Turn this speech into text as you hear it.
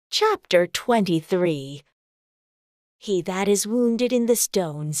Chapter 23. He that is wounded in the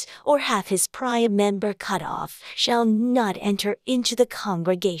stones, or hath his prior member cut off, shall not enter into the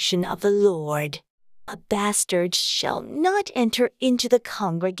congregation of the Lord. A bastard shall not enter into the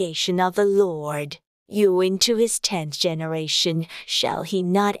congregation of the Lord. Into his 10th generation shall he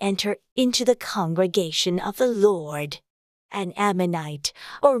not enter into the congregation of the Lord. An Ammonite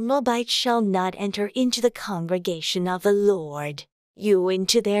or Moabite shall not enter into the congregation of the Lord.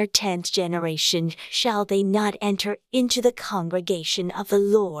 Into their 10th generation shall they not enter into the congregation of the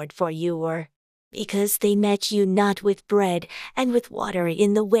Lord for you, because they met you not with bread and with water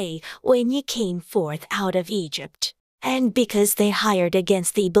in the way when ye came forth out of Egypt, and because they hired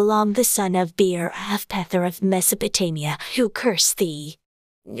against thee Balaam the son of Beor of Pethor of Mesopotamia, who cursed thee.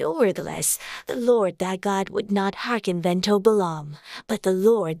 Nevertheless, the Lord thy God would not hearken unto Balaam, but the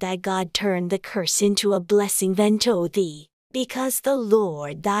Lord thy God turned the curse into a blessing unto thee, because the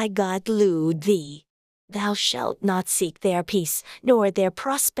Lord thy God lewd thee. Thou shalt not seek their peace, nor their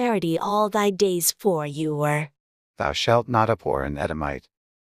prosperity all thy days for you. Thou shalt not abhor an Edomite,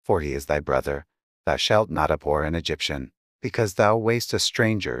 for he is thy brother. Thou shalt not abhor an Egyptian, because thou wast a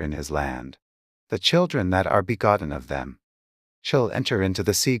stranger in his land. The children that are begotten of them shall enter into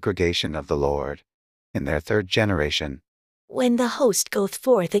the segregation of the Lord, in their 3rd generation. When the host goeth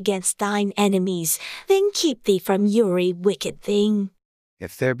forth against thine enemies, then keep thee from every wicked thing.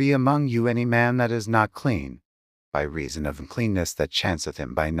 If there be among you any man that is not clean, by reason of uncleanness that chanceth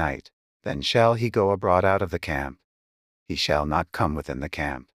him by night, then shall he go abroad out of the camp. He shall not come within the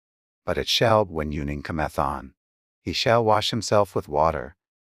camp, but it shall when evening cometh on. He shall wash himself with water,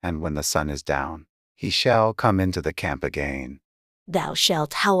 and when the sun is down, he shall come into the camp again. Thou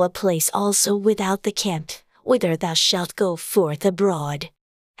shalt have a place also without the camp, whither thou shalt go forth abroad.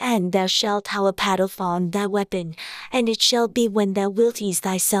 And thou shalt have a paddle upon thy weapon, and it shall be when thou wilt ease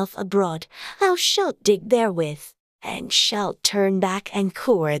thyself abroad, thou shalt dig therewith, and shalt turn back and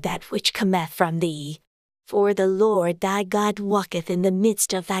cover that which cometh from thee. For the Lord thy God walketh in the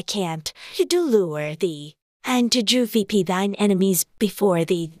midst of thy camp, to deliver thee, and to drive thine enemies before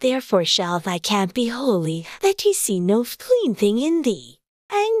thee. Therefore shall thy camp be holy, that he see no clean thing in thee,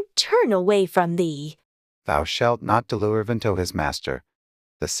 and turn away from thee. Thou shalt not deliver unto his master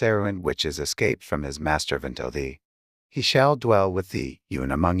the servant which is escaped from his master unto thee. He shall dwell with thee,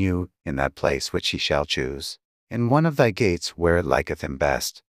 even among you, in that place which he shall choose, in one of thy gates where it liketh him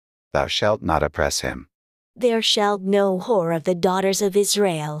best. Thou shalt not oppress him. There shall no whore of the daughters of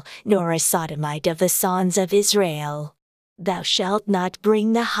Israel, nor a sodomite of the sons of Israel. Thou shalt not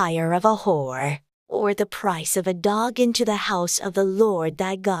bring the hire of a whore, or the price of a dog into the house of the Lord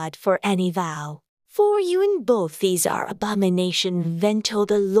thy God for any vow. For you in both these are abomination unto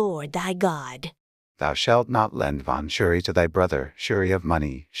the Lord thy God. Thou shalt not lend vonsury to thy brother, sury of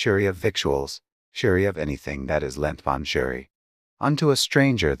money, sury of victuals, sury of anything that is lent vonsury. Unto a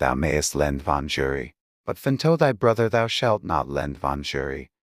stranger thou mayest lend vonsury, but unto thy brother thou shalt not lend vonsury,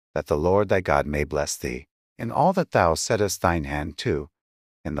 that the Lord thy God may bless thee, in all that thou settest thine hand to,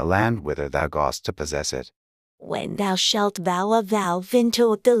 in the land whither thou goest to possess it. When thou shalt vow a vow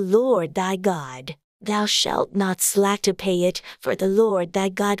unto the Lord thy God, thou shalt not slack to pay it, for the Lord thy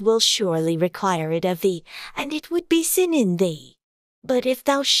God will surely require it of thee, and it would be sin in thee. But if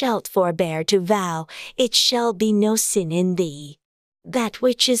thou shalt forbear to vow, it shall be no sin in thee. That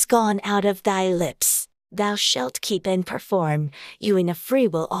which is gone out of thy lips, thou shalt keep and perform, you in a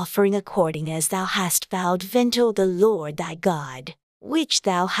freewill offering according as thou hast vowed unto the Lord thy God, which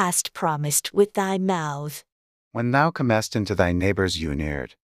thou hast promised with thy mouth. When thou comest into thy neighbor's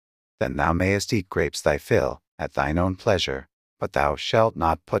vineyard, then thou mayest eat grapes thy fill, at thine own pleasure, but thou shalt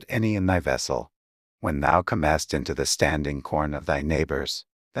not put any in thy vessel. When thou comest into the standing corn of thy neighbors,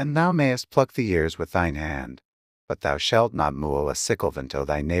 then thou mayest pluck the ears with thine hand, but thou shalt not mow a sickle unto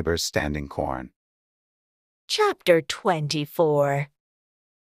thy neighbor's standing corn. Chapter 24.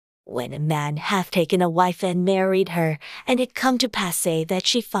 When a man hath taken a wife and married her, and it come to pass that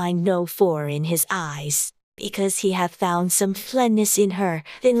she find no favour in his eyes, because he hath found some cleanness in her,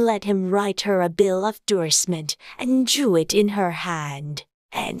 then let him write her a bill of divorcement, and shew it in her hand,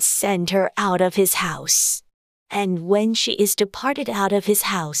 and send her out of his house. And when she is departed out of his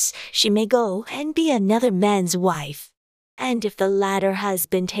house, she may go and be another man's wife. And if the latter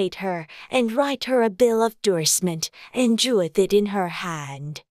husband hate her, and write her a bill of divorcement, and sheweth it in her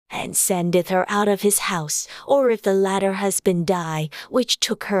hand, and sendeth her out of his house, or if the latter husband die, which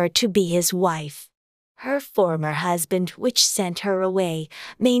took her to be his wife, her former husband which sent her away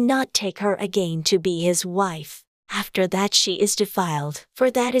may not take her again to be his wife, After that she is defiled,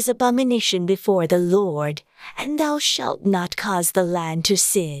 for that is abomination before the Lord, and thou shalt not cause the land to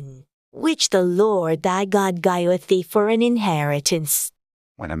sin, which the Lord thy God giveth thee for an inheritance.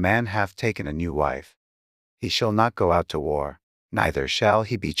 When a man hath taken a new wife, he shall not go out to war, neither shall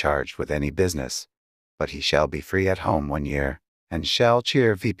he be charged with any business, but he shall be free at home 1 year, and shall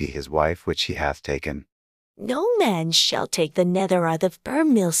cheer VP his wife which he hath taken. No man shall take the nethereth of her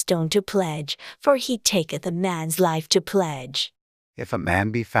millstone to pledge, for he taketh a man's life to pledge. If a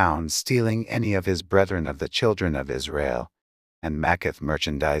man be found stealing any of his brethren of the children of Israel, and maketh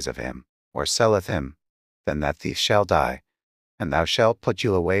merchandise of him, or selleth him, then that thief shall die, and thou shalt put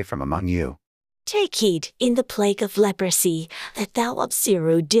you away from among you. Take heed in the plague of leprosy, that thou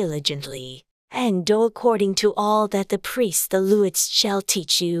observe diligently, and do according to all that the priests the Levites shall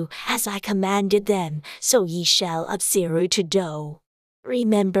teach you, as I commanded them, so ye shall observe to do.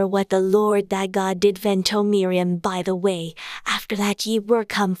 Remember what the Lord thy God did unto Miriam by the way, after that ye were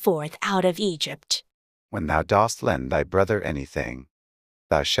come forth out of Egypt. When thou dost lend thy brother anything,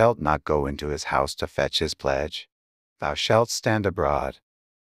 thou shalt not go into his house to fetch his pledge. Thou shalt stand abroad,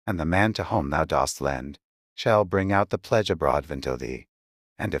 and the man to whom thou dost lend shall bring out the pledge abroad unto thee.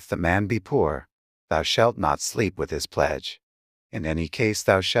 And if the man be poor, thou shalt not sleep with his pledge. In any case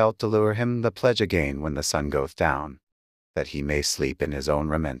thou shalt deliver him the pledge again when the sun goeth down, that he may sleep in his own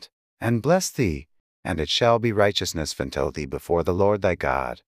raiment, and bless thee, and it shall be righteousness unto thee before the Lord thy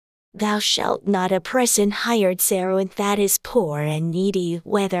God. Thou shalt not oppress an hired servant that is poor and needy,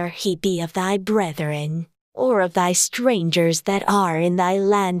 whether he be of thy brethren, or of thy strangers that are in thy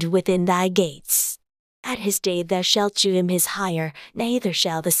land within thy gates. At his day thou shalt due him his hire, neither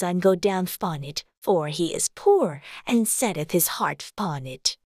shall the sun go down upon it, for he is poor, and setteth his heart upon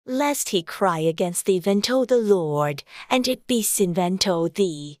it, lest he cry against thee unto the Lord, and it be sin unto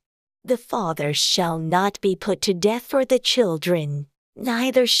thee. The fathers shall not be put to death for the children,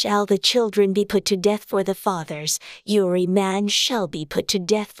 neither shall the children be put to death for the fathers. Every man shall be put to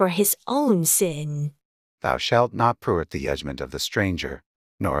death for his own sin. Thou shalt not pervert the judgment of the stranger,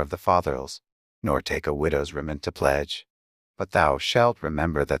 nor of the fatherless, nor take a widow's raiment to pledge. But thou shalt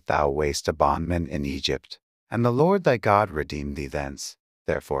remember that thou wast a bondman in Egypt, and the Lord thy God redeemed thee thence.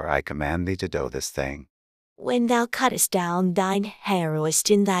 Therefore I command thee to do this thing. When thou cuttest down thine harvest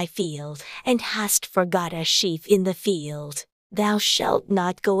in thy field, and hast forgot a sheaf in the field, thou shalt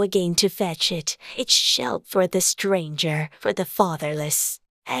not go again to fetch it. It shall for the stranger, for the fatherless,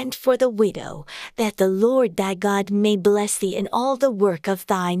 and for the widow, that the Lord thy God may bless thee in all the work of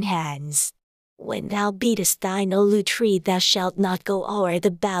thine hands. When thou beatest thine olive tree, thou shalt not go o'er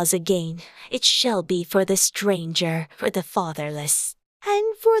the boughs again. It shall be for the stranger, for the fatherless,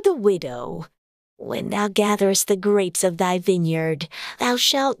 and for the widow. When thou gatherest the grapes of thy vineyard, thou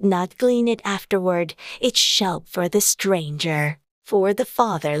shalt not glean it afterward. It shall for the stranger, for the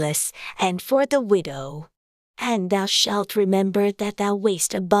fatherless, and for the widow. And thou shalt remember that thou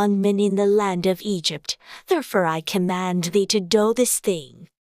wast a bondman in the land of Egypt. Therefore I command thee to do this thing.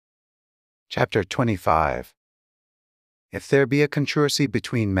 Chapter 25. If there be a controversy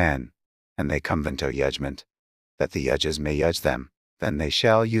between men, and they come unto judgment, that the judges may judge them, then they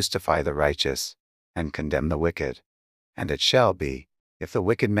shall justify the righteous, and condemn the wicked. And it shall be, if the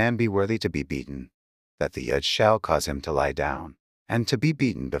wicked man be worthy to be beaten, that the judge shall cause him to lie down, and to be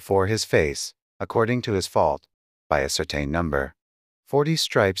beaten before his face, according to his fault, by a certain number. 40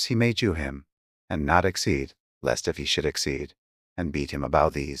 stripes he may due him, and not exceed, lest if he should exceed, and beat him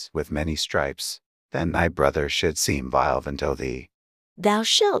about these with many stripes, then thy brother should seem vile unto thee. Thou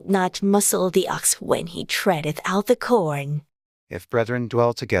shalt not muzzle the ox when he treadeth out the corn. If brethren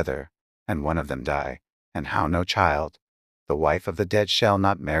dwell together, and one of them die, and have no child, the wife of the dead shall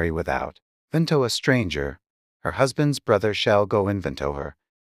not marry without, unto a stranger. Her husband's brother shall go in unto her,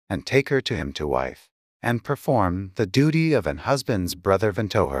 and take her to him to wife, and perform the duty of an husband's brother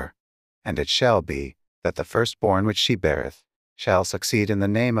unto her. And it shall be, that the firstborn which she beareth shall succeed in the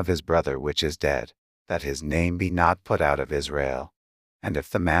name of his brother which is dead, that his name be not put out of Israel. And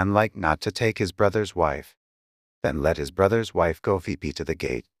if the man like not to take his brother's wife, then let his brother's wife go VP to the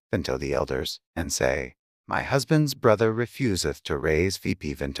gate unto the elders, and say, My husband's brother refuseth to raise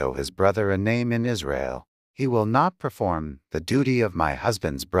VP unto his brother a name in Israel. He will not perform the duty of my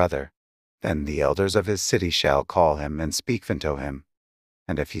husband's brother. Then the elders of his city shall call him and speak unto him.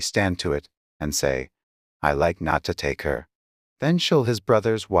 And if he stand to it, and say, I like not to take her, then shall his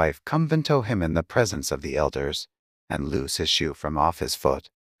brother's wife come unto him in the presence of the elders, and loose his shoe from off his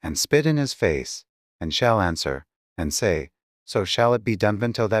foot, and spit in his face, and shall answer, and say, So shall it be done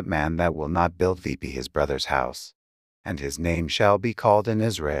unto that man that will not build VP his brother's house. And his name shall be called in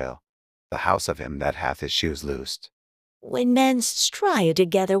Israel, the house of him that hath his shoes loosed. When men strive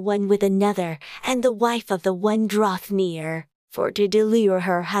together one with another, and the wife of the one draweth near, for to deliver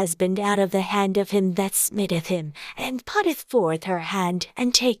her husband out of the hand of him that smiteth him, and putteth forth her hand,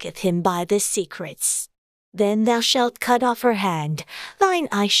 and taketh him by the secrets. Then thou shalt cut off her hand, thine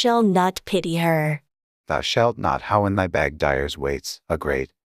eye shall not pity her. Thou shalt not howe in thy bag dyers' weights, a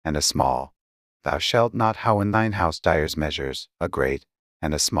great and a small. Thou shalt not howe in thine house dyers' measures, a great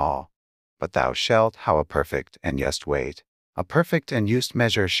and a small. But thou shalt howe a perfect and just weight. A perfect and used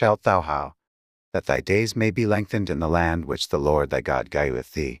measure shalt thou howe, that thy days may be lengthened in the land which the Lord thy God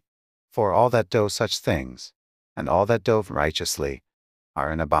giveth thee. For all that do such things, and all that do righteously,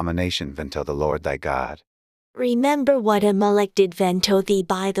 are an abomination unto the Lord thy God. Remember what Amalek did unto thee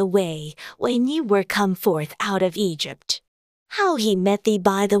by the way, when ye were come forth out of Egypt. How he met thee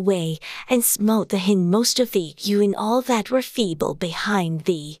by the way, and smote the hindmost of thee, you and all that were feeble behind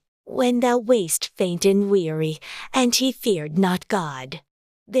thee, when thou wast faint and weary, and he feared not God.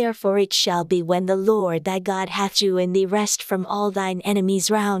 Therefore it shall be when the Lord thy God hath given thee rest from all thine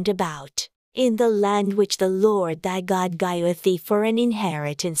enemies round about, in the land which the Lord thy God giveth thee for an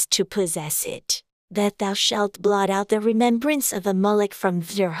inheritance to possess it, that thou shalt blot out the remembrance of Amalek from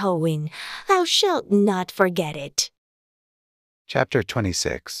Jehoin, thou shalt not forget it. Chapter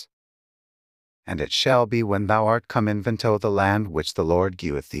 26. And it shall be when thou art come into the land which the Lord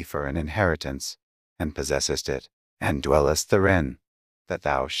giveth thee for an inheritance, and possessest it, and dwellest therein, that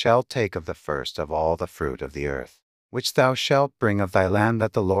thou shalt take of the first of all the fruit of the earth, which thou shalt bring of thy land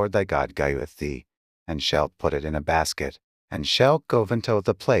that the Lord thy God giveth thee, and shalt put it in a basket, and shalt go unto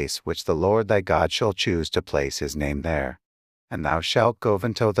the place which the Lord thy God shall choose to place his name there. And thou shalt go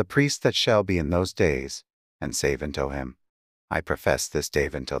unto the priest that shall be in those days, and say unto him, I profess this day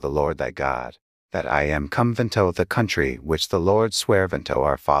unto the Lord thy God, that I am come unto the country which the Lord sware unto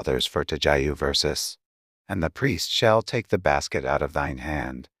our fathers for to give you verses. And the priest shall take the basket out of thine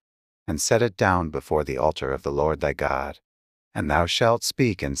hand, and set it down before the altar of the Lord thy God. And thou shalt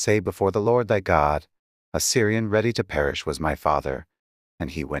speak and say before the Lord thy God, A Syrian ready to perish was my father,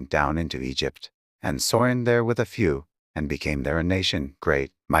 and he went down into Egypt, and sojourned there with a few, and became there a nation,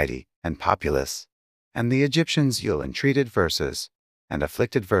 great, mighty, and populous. And the Egyptians ill entreated verses, and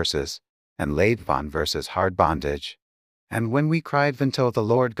afflicted verses, and laid upon verses hard bondage. And when we cried unto the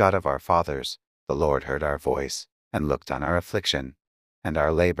Lord God of our fathers, the Lord heard our voice, and looked on our affliction, and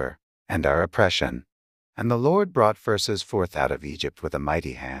our labor, and our oppression. And the Lord brought verses forth out of Egypt with a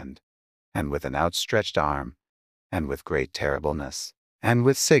mighty hand, and with an outstretched arm, and with great terribleness, and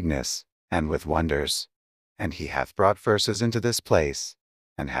with sickness, and with wonders. And he hath brought verses into this place,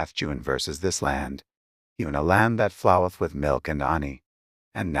 and hath joined verses this land, even a land that floweth with milk and honey.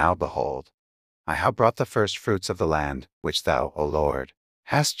 And now behold, I have brought the first fruits of the land, which thou, O Lord,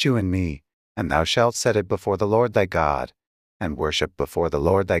 hast joined me, and thou shalt set it before the Lord thy God, and worship before the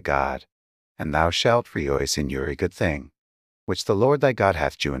Lord thy God. And thou shalt rejoice in every good thing, which the Lord thy God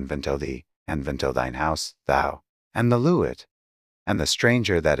hath joined unto thee, and unto thine house, thou, and the Lewit, and the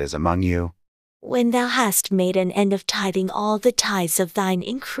stranger that is among you. When thou hast made an end of tithing all the tithes of thine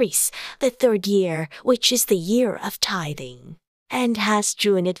increase, the 3rd year, which is the year of tithing, and hast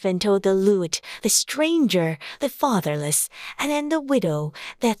joined it unto the Lewit, the stranger, the fatherless, and the widow,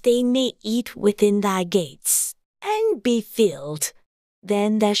 that they may eat within thy gates, and be filled.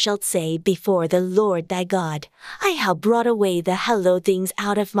 Then thou shalt say before the Lord thy God, I have brought away the hallowed things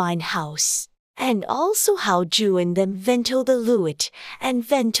out of mine house, and also how join them unto the Lewit, and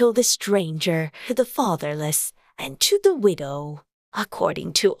unto the stranger, to the fatherless, and to the widow.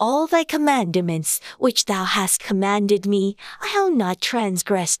 According to all thy commandments, which thou hast commanded me, I have not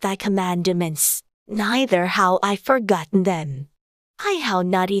transgressed thy commandments, neither have I forgotten them. I have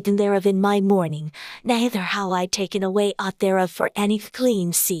not eaten thereof in my mourning, neither have I taken away aught thereof for any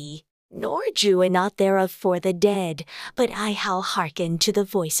clemency, nor joined aught thereof for the dead, but I have hearkened to the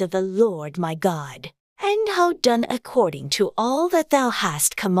voice of the Lord my God, and have done according to all that thou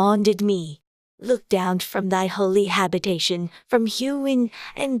hast commanded me. Look down from thy holy habitation, from hewen,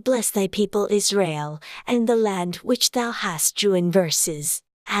 and bless thy people Israel, and the land which thou hast joined verses,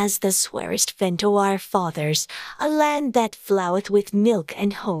 as thou swarest unto our fathers, a land that floweth with milk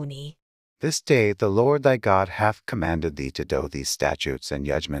and honey. This day the Lord thy God hath commanded thee to do these statutes and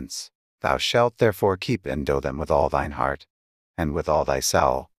judgments. Thou shalt therefore keep and do them with all thine heart, and with all thy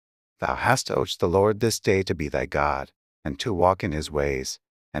soul. Thou hast oaths the Lord this day to be thy God, and to walk in his ways,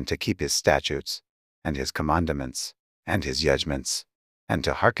 and to keep his statutes, and his commandments, and his judgments, and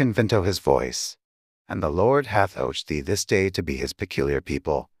to hearken unto his voice. And the Lord hath oaths thee this day to be his peculiar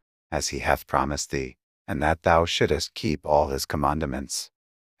people, as he hath promised thee, and that thou shouldest keep all his commandments.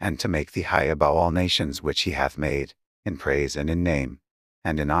 and to make thee high above all nations which he hath made, in praise and in name,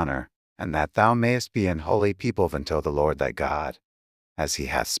 and in honor, and that thou mayest be an holy people unto the Lord thy God, as he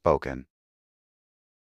hath spoken.